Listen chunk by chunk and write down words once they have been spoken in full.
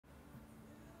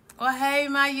Well, hey,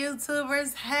 my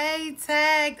YouTubers. Hey,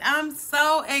 Tagged. I'm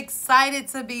so excited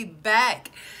to be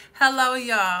back. Hello,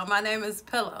 y'all. My name is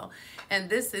Pillow, and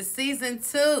this is season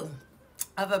 2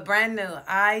 of a brand new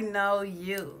I Know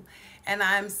You. And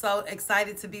I'm so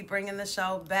excited to be bringing the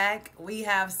show back. We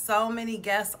have so many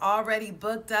guests already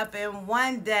booked up in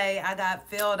one day. I got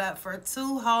filled up for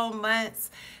 2 whole months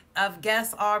of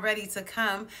guests all ready to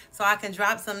come, so I can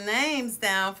drop some names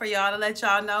down for y'all to let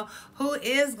y'all know who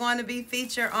is going to be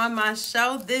featured on my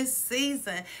show this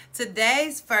season.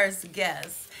 Today's first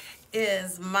guest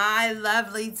is my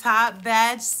lovely top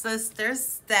badge sister,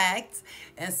 Stacked.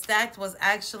 And Stacked was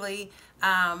actually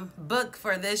booked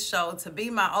for this show to be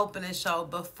my opening show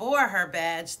before her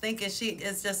badge, thinking she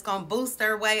is just gonna boost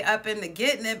her way up into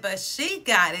getting it, but she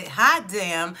got it. Hot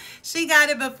damn, she got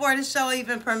it before the show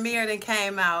even premiered and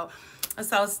came out.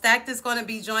 So Stacked is going to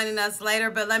be joining us later,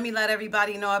 but let me let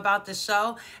everybody know about the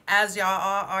show as y'all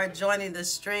all are joining the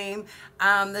stream.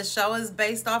 The show is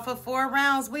based off of 4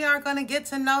 rounds. We are going to get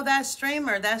to know that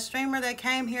streamer that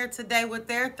came here today with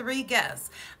their 3 guests.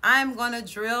 I'm going to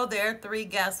drill their 3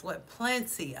 guests with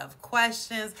plenty of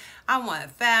questions. I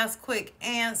want fast, quick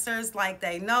answers like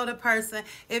they know the person.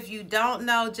 If you don't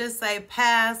know, just say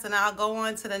pass and I'll go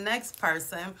on to the next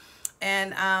person.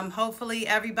 And hopefully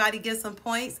everybody gets some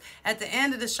points. At the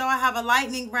end of the show, I have a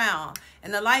lightning round.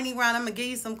 And the lightning round, I'm going to give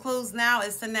you some clues now,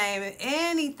 is to name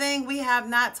anything we have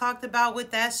not talked about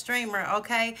with that streamer,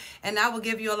 okay? And that will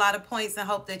give you a lot of points and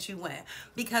hope that you win.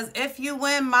 Because if you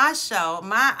win my show,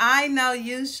 my I Know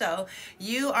You show,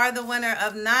 you are the winner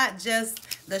of not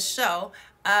just the show,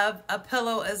 of a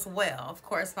pillow as well. Of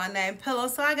course, my name Pillow,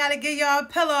 so I gotta give y'all a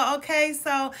pillow, okay?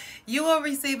 So you will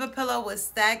receive a pillow with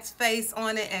Stacked's face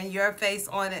on it and your face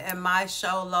on it and my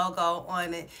show logo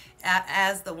on it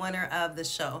as the winner of the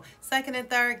show. Second and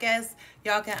third guests,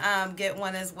 y'all can get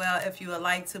one as well if you would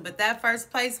like to, but that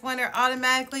first place winner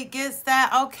automatically gets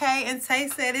that, okay? And Tay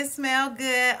said it smelled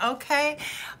good, okay?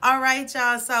 All right,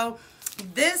 y'all, so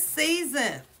this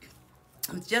season,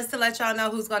 just to let y'all know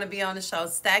who's going to be on the show,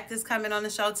 Stacked is coming on the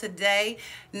show today.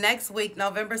 Next week,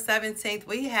 November 17th,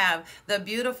 we have the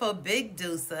beautiful Big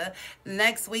Deusa.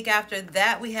 Next week after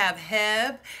that, we have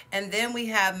Heb. And then we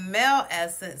have Mel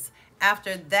Essence.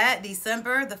 After that,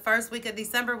 December, the first week of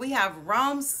December, we have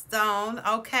Rome Stone,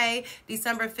 okay?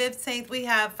 December 15th, we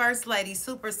have First Lady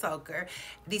Super Soaker.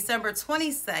 December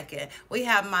 22nd, we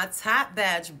have my top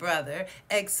badge brother,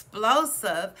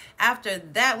 Explosive. After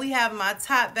that, we have my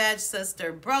top badge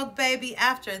sister, Broke Baby.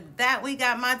 After that, we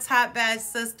got my top badge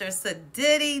sister,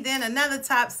 Sadiddy. Then another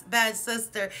top badge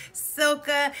sister,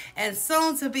 Silka. And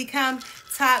soon to become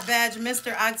top badge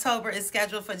Mr. October is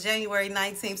scheduled for January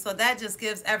 19th. So that just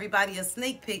gives everybody a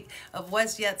sneak peek of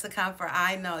what's yet to come for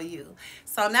I Know You.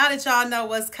 So now that y'all know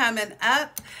what's coming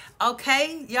up,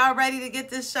 okay, y'all ready to get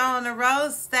this show on the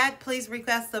road? Stack, please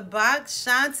request a box.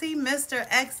 Shanti, Mr.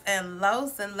 X, and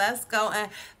Los, and let's go. And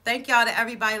thank y'all to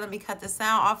everybody. Let me cut the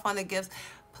sound off on the gifts.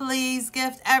 Please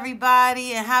gift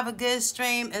everybody and have a good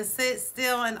stream and sit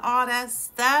still and all that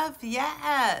stuff.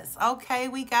 Yes. Okay,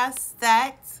 we got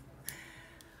Stacked.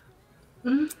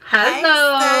 Hello. Hey,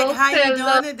 Stack. How you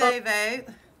doing today,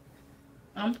 babe?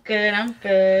 I'm good. I'm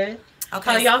good.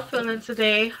 Okay. How y'all feeling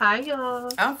today? Hi,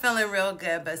 y'all. I'm feeling real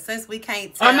good, but since we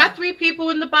can't tell, Are my 3 people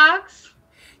in the box?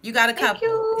 you got a Thank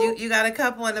couple. you. You got a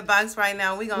couple in the box right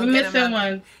now. We're gonna We're get missing them up.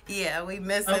 one. Yeah, we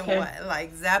missing Okay. one.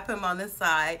 Like zap him on the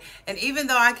side. And even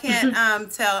though I can't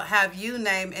have you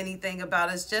name anything about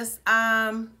us, just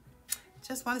want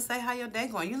to say how your day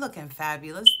going. You looking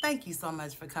fabulous. Thank you so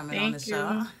much for coming on the Thank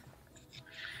show. you.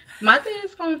 My day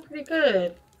is going pretty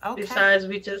good. Okay. Besides,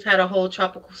 we just had a whole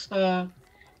tropical storm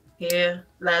here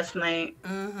last night.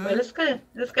 But it's good.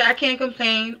 It's good. I can't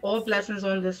complain. All blessings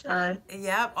on this side.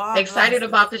 Yep. All Excited blessings.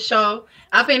 about the show.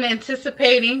 I've been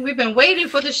anticipating. We've been waiting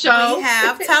for the show. We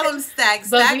have. Tell them Stack.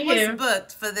 But Stack we was here.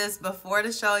 booked for this before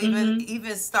the show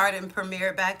even started and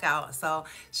premiered back out. So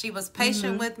she was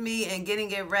patient with me and getting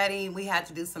it ready. We had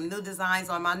to do some new designs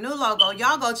on my new logo.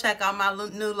 Y'all go check out my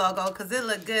new logo because it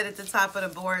looked good at the top of the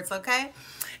boards, okay?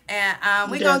 And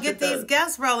we're going to get these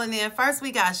guests rolling in. First,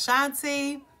 we got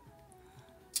Shanti.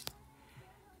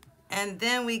 And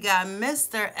then we got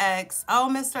Mr. X. Oh,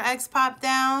 Mr. X popped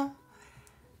down.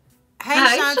 Hey,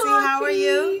 Hi, Shanti, how are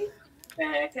you?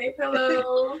 Hey,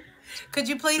 Pillow. Could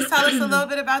you please tell us a little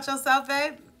bit about yourself,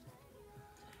 babe?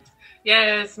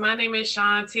 Yes, my name is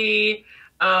Shanti.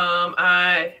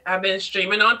 I've been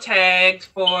streaming on Tagged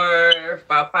for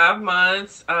about 5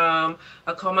 months. I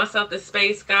call myself the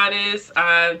Space Goddess.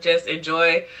 I just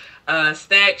enjoy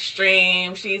Stack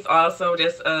stream. She's also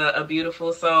just a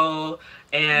beautiful soul.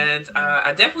 And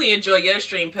I definitely enjoy your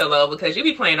stream, Pillow, because you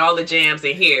be playing all the jams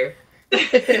in here.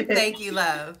 Thank you,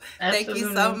 love. Absolutely. Thank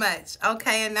you so much.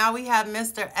 Okay, and now we have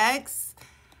Mr. X.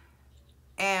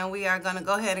 And we are going to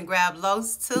go ahead and grab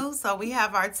Los too. So we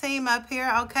have our team up here.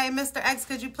 Okay, Mr. X,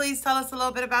 could you please tell us a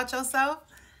little bit about yourself?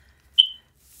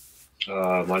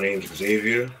 My name's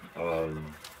Xavier. I've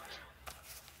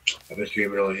been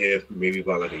streaming on here for maybe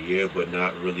about like a year, but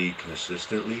not really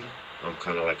consistently. I'm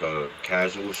kind of like a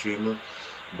casual streamer,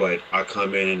 but I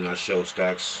come in and I show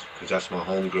Stacks because that's my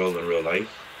homegirl in real life,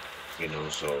 you know.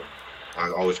 So I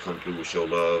always come through with show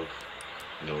love,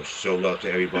 you know, show love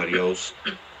to everybody else.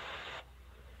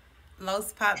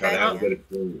 Los pop Try to back have good in.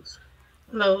 experience.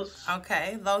 Los.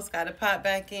 Okay, Los got to pop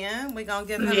back in. We're going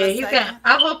to give him Yeah, a he's second.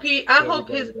 got. I hope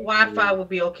his Wi-Fi will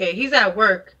be okay. He's at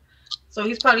work, so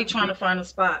he's probably trying to find a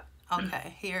spot.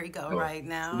 Okay, here we go Oh, right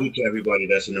now. Salute to everybody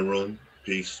that's in the room.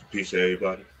 Peace to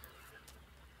everybody.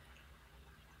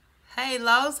 Hey,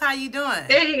 Los, how you doing?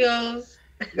 There he goes.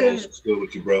 Los, what's good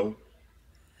with you, bro?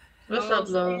 What's up,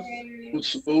 Los?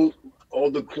 Salute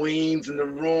all the queens in the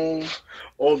room,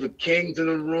 all the kings in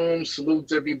the room. Salute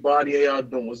to everybody. How y'all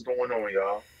doing? What's going on,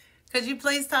 y'all? Could you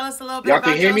please tell us a little bit Y'all can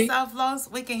about hear me? yourself, Los?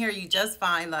 We can hear you just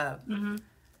fine, love. Mm-hmm.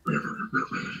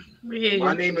 We hear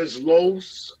My you. name is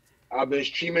Los. I've been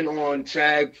streaming on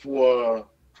Tag for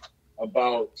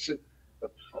about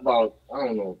I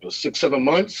don't know, 6-7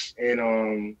 months,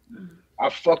 and I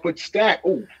fuck with Stack.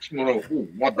 Oh,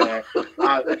 my bad.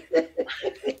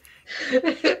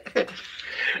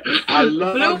 I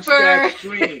love Blooper. Stack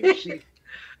stream.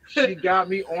 She got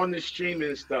me on the stream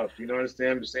and stuff. You know what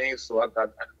I'm saying? So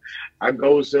I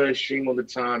go to her stream all the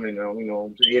time, and you know,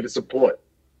 I'm here to support.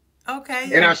 Okay.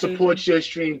 And I support your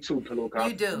stream too, Pillow Cop.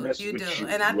 You do, Mess you with do. you.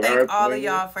 And I You thank heard, all of man?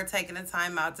 y'all for taking the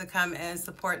time out to come and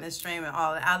supporting the stream and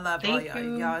all that. I love all Thank y'all.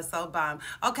 you. Y'all are so bomb.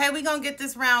 Okay, we're going to get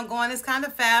this round going. It's kind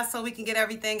of fast so we can get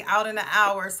everything out in an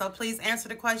hour. So please answer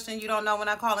the question. You don't know when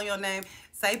I call on your name.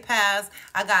 Say pass.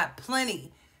 I got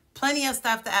plenty of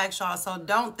stuff to ask y'all. So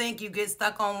don't think you get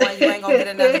stuck on one. You ain't going to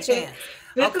get another chance.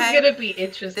 This Okay? is gonna be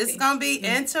interesting. This is going to be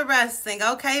interesting.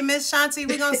 Okay, Miss Shanti,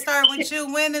 we're going to start with you.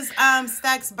 When is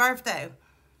Stack's birthday?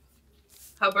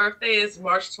 Her birthday is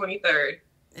March 23rd.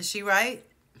 Is she right?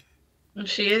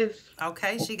 She is.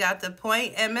 Okay, she got the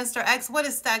point. And Mr. X, what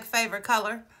is Stack's favorite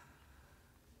color?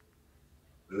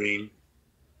 Green.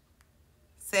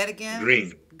 Say it again.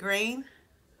 Green. Green.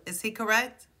 Is he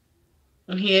correct?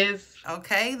 He is.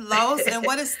 Okay. Los, and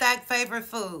what is Stack's favorite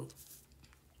food?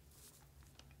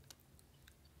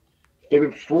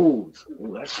 Favorite foods.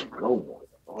 Ooh, that's a good one.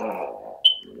 Oh,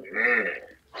 man.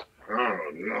 Oh,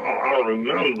 no, I don't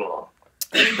remember.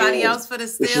 Anybody else for the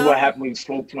This is steal? what happened when you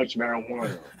smoke too much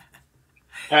marijuana.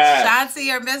 Pass. Shanti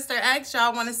or Mr. X,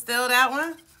 y'all want to steal that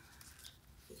one?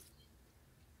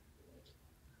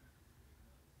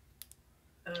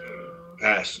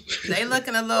 Pass. They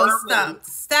looking a little stumped.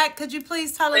 Stack, could you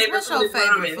please tell us Favorite what's your food is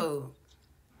favorite ramen. food?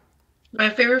 My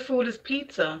favorite food is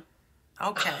pizza.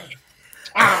 Okay.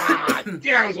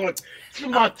 Damn, I was going to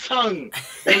my tongue.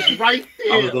 It was right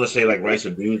I was there. gonna say like rice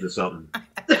and beans or something.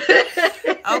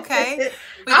 Okay.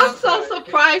 We I'm gon- so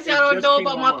surprised y'all don't Just know came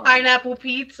about to my mind. pineapple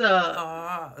pizza.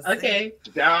 Oh, see? Okay.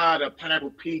 The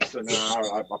pineapple pizza. No,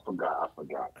 I forgot.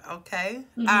 Okay.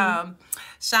 Mhm.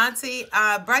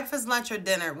 Shanti, breakfast, lunch, or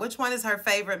dinner? Which one is her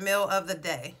favorite meal of the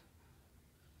day?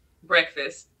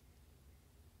 Breakfast.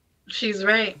 She's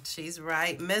right. She's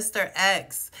right. Mr.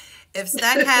 X, if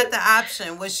Stack had the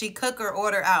option, would she cook or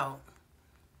order out?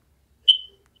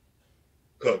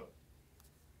 Cook.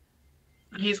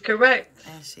 He's correct.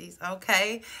 And she's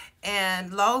okay.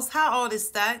 And Los, how old is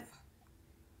Stack?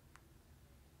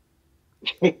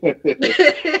 Can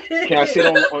I sit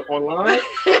online?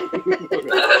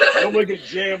 I don't want to get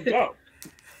jammed up.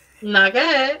 Nah, go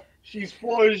ahead. She's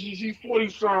 40. She's 40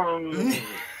 something.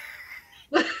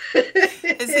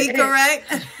 Is he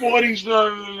correct? 40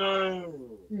 something.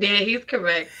 Yeah, he's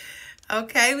correct.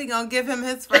 Okay, we're going to give him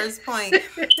his first point.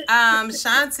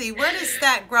 Shanti, where did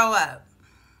Stack grow up?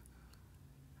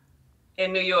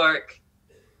 In New York.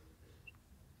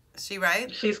 She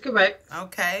right? She's correct.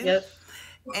 Okay. Yes.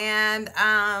 And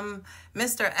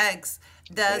Mr. X,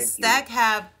 does Thank you. Stack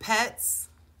have pets?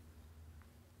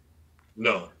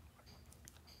 No.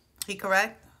 He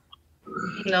correct?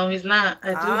 No, he's not. I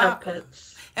do have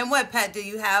pets. And what pet do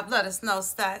you have? Let us know,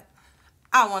 Stack.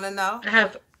 I want to know.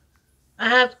 I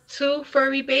have 2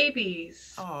 furry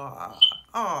babies.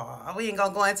 Oh, we ain't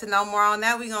gonna go into no more on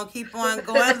that. We gonna keep on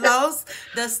going. Los,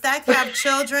 does Stack have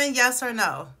children? Yes or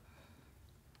no?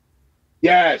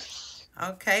 Yes.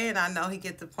 Okay, and I know he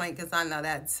get the point because I know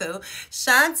that too.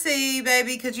 Shanti,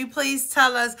 baby, could you please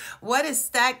tell us what is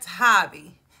Stacked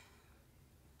hobby?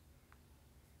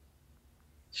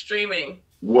 Streaming.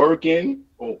 Working.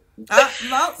 Oh,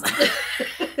 Los.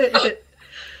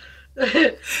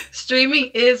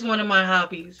 Streaming is one of my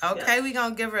hobbies. Okay, yes. we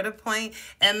gonna give her the point.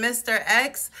 And Mr.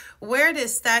 X, where did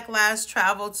Stack last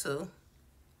travel to?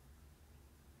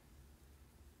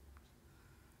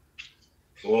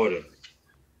 Florida.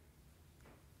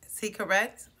 Is he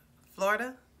correct?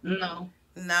 Florida? No.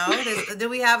 No. Do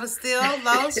we have a still?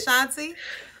 Los, Shanti?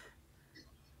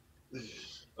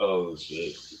 Oh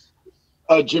shit.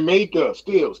 Jamaica.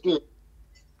 Still.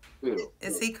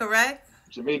 Is he correct?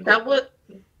 Jamaica.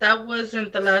 That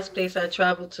wasn't the last place I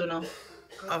traveled to. No.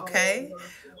 Okay.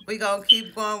 We gonna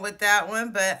keep going with that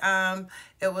one, but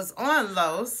it was on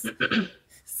Los.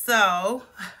 So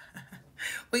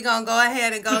we gonna go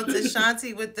ahead and go to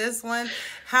Shanti with this one.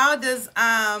 How does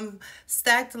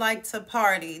Stacked like to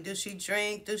party? Do she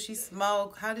drink? Do she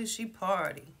smoke? How does she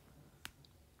party?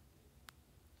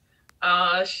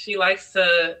 She likes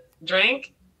to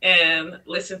drink and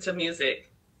listen to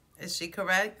music. Is she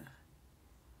correct?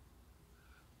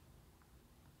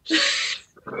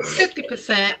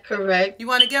 50% correct. You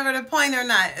want to give her the point or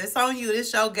not? It's on you.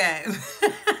 This your game.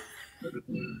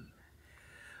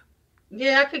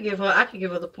 Yeah, I could give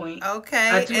her the point. Okay.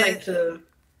 I do like to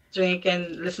drink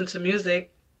and listen to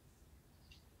music.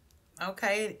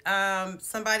 Okay.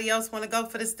 Somebody else want to go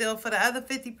for the still for the other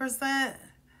 50%?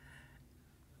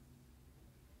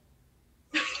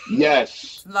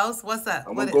 Yes. Los, what's up?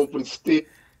 I'm What gonna is- go for the still.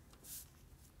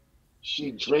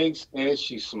 She drinks and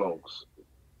she smokes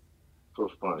for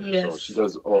fun. Yes. So she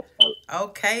does all.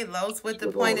 Okay, Los with the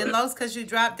Good point. order. And Los, because you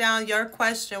dropped down, your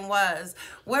question was,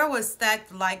 where would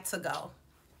Stacked like to go?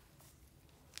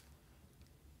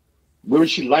 Where would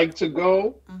she like to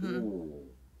go? Mhm. Ooh.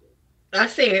 I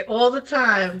say it all the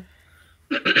time.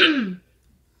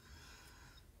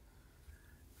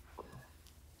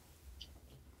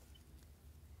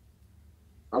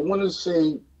 I want to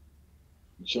say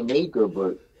Jamaica,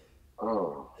 but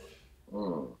oh,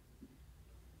 mm,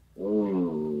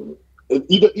 mm.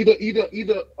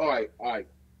 Either. All right.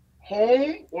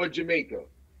 Home or Jamaica.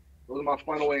 Those are my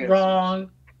final answers. Wrong.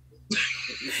 For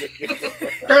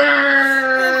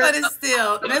the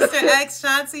still. Mr. X,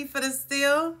 Shanti for the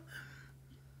still.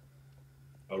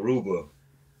 Aruba.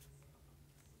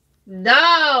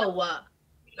 No.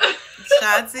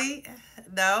 Shanti?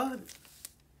 No.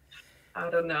 I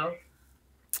don't know.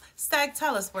 Stack,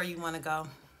 tell us where you want to go.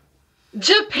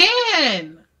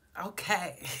 Japan.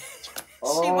 Okay.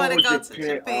 Oh, She want to go to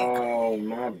Japan. Oh,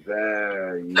 my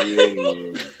bad.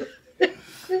 Yeah.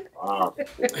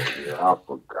 I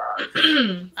forgot.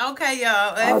 Okay,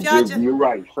 y'all. If y'all You're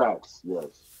right. Facts. Yes.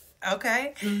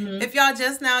 Okay. Mhm. If y'all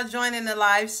just now joining the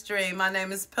live stream, my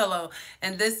name is Pillow,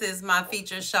 and this is my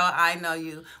feature show, I Know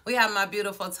You. We have my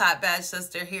beautiful top badge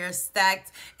sister here,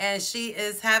 Stacked, and she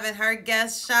is having her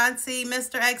guest, Shanti,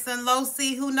 Mr. X, and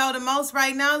Losi, who know the most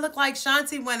right now. Look like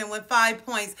Shanti winning with 5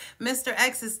 points. Mr.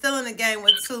 X is still in the game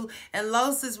with 2, and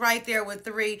Los is right there with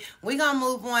 3. We're going to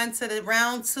move on to the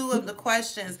round 2 of the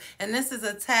questions, and this is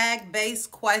a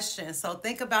tag-based question. So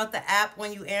think about the app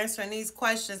when you answering these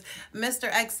questions. Mr.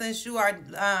 X, since you are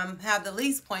have the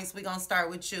least points, we're going to start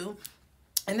with you.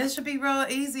 And this should be real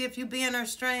easy if you be in our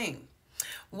stream.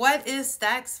 What is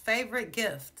Stack's favorite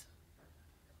gift?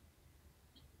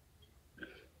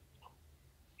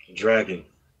 Dragon.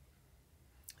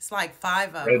 It's like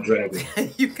 5 of Red them.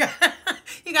 dragon. you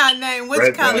got to name which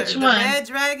Red color? dragon. Which The one? red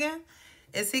dragon?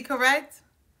 Is he correct?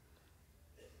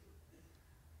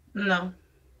 No.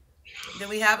 Do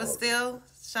we have a still?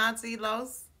 Shanti,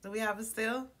 Los? Do we have a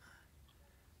still?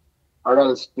 I got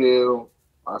to steal.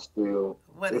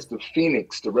 What It's is the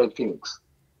Phoenix, the Red Phoenix.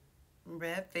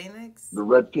 Red Phoenix? The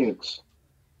Red Phoenix.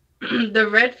 The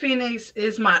Red Phoenix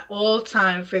is my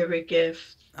all-time favorite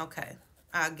gift. Okay.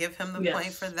 I'll give him the Yes.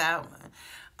 point for that one.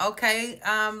 Okay,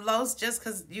 Los, just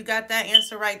because you got that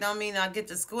answer right don't mean I'll get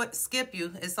to skip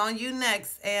you. It's on you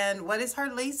next. And what is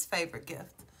her least favorite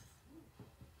gift?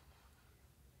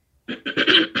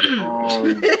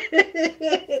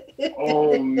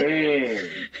 Oh man.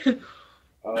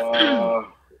 Oh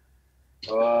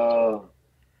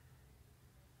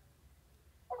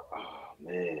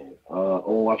man.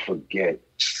 I forget.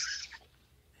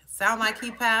 Sound like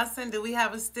he passing. Do we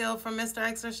have a still from Mr.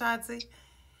 X or Shanti?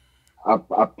 I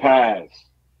passed.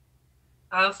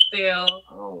 I'll still,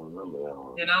 I don't remember that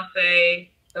one. and I'll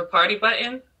say the party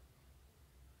button.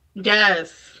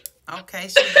 Yes. Okay,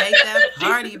 she hate that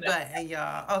party button,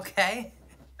 y'all. Okay.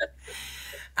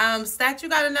 Stack, you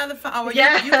got another phone? Oh, well,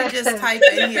 Yeah. you can just type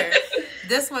in here.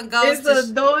 This one goes It's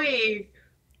annoying.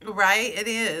 right. It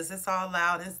is. It's all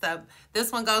loud and stuff.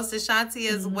 This one goes to Shanti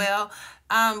as well.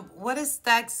 What is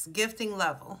Stack's gifting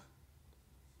level?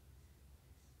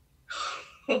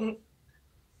 You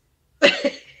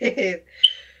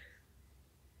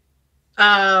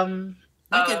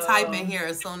You can type in here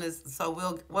as soon as, so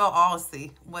we'll all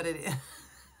see what it is.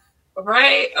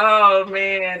 Right? Oh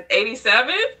man,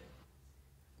 87.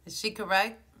 Is she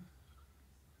correct?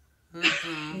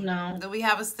 Mm-mm. No. Do we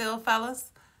have a still,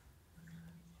 fellas?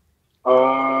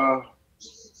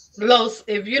 Los,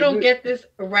 if you don't get this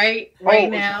right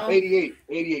now. 88.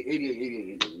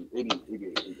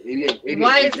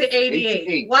 Why is it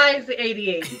 88? Why is it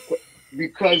 88?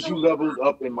 Because you leveled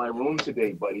up in my room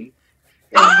today, buddy.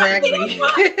 Exactly.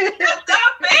 That's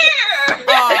not fair.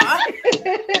 Aw.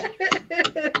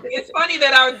 It's funny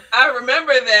that I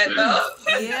remember that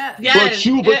though. Yeah. Yes. But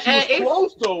you was it's-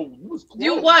 close though. You was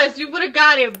close. You would have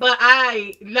got it, but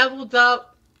I leveled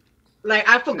up. Like,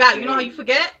 I forgot. You know how you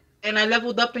forget? And I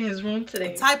leveled up in his room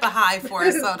today. Type a hi for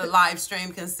us so the live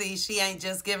stream can see she ain't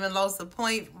just giving Los a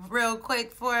point real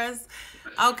quick for us.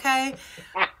 Okay.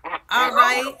 All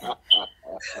right.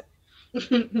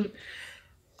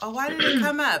 Oh, why did it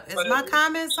come up? Is my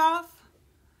comments off?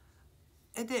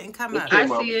 It didn't come up. I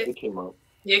see it. It came up.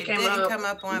 It didn't come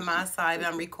up on my side.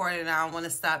 I'm recording. I don't want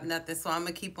to stop nothing, so I'm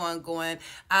gonna keep on going.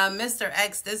 Mr.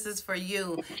 X, this is for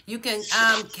you. You can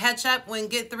catch up when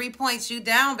get 3 points. You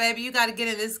down, baby. You got to get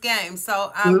in this game.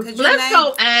 So could you Let's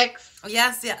go, X.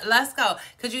 Yes, yeah. Let's go.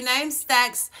 Could you name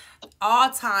Stack's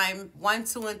all-time 1,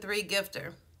 2, and 3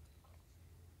 gifter?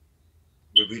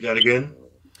 Repeat that again.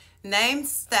 Name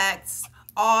Stack's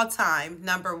all-time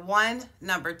number 1,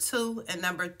 number 2, and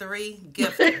number 3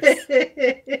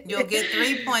 gifters. You'll get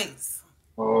 3 points.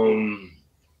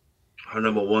 Her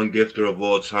number 1 gifter of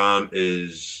all time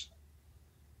is,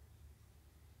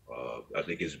 I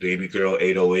think it's Baby Girl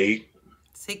 808.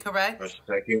 Is he correct?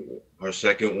 Her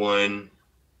second one,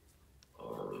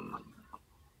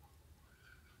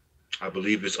 I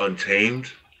believe it's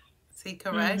Untamed. Is he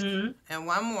correct? Mhm. And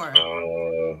one more.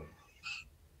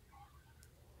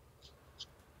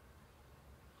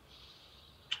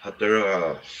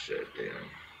 Shit, damn.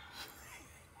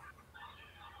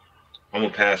 I'm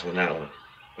gonna pass on that one.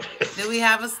 Do we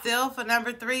have a still for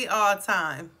number 3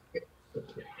 all-time?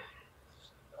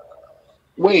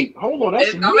 Wait, hold on.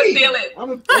 That's me. I'ma steal it. I'm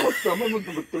number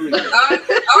 3. No, I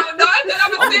said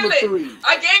I'm gonna I'm steal number it. 3.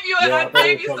 I gave you Yeah, I thought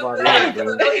it was some somebody time else, because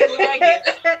bro. I know he's lagging.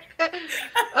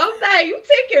 I'm like, you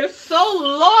taking so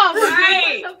long.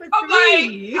 Right. Number I'm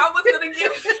 3. like, I was gonna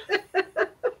give.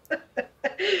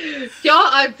 Y'all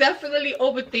are definitely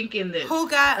overthinking this. Who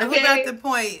got Okay. the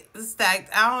point stacked?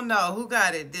 I don't know. Who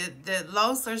got it? Did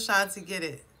Los or Shanti get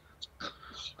it?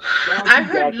 I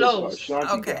heard Los.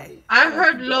 Okay. I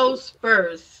heard Los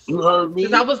first. You heard me?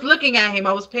 Because I was looking at him.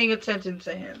 I was paying attention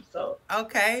to him. So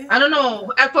Okay. I don't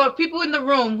know. For people in the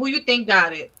room, who you think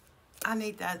got it? I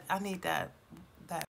need that.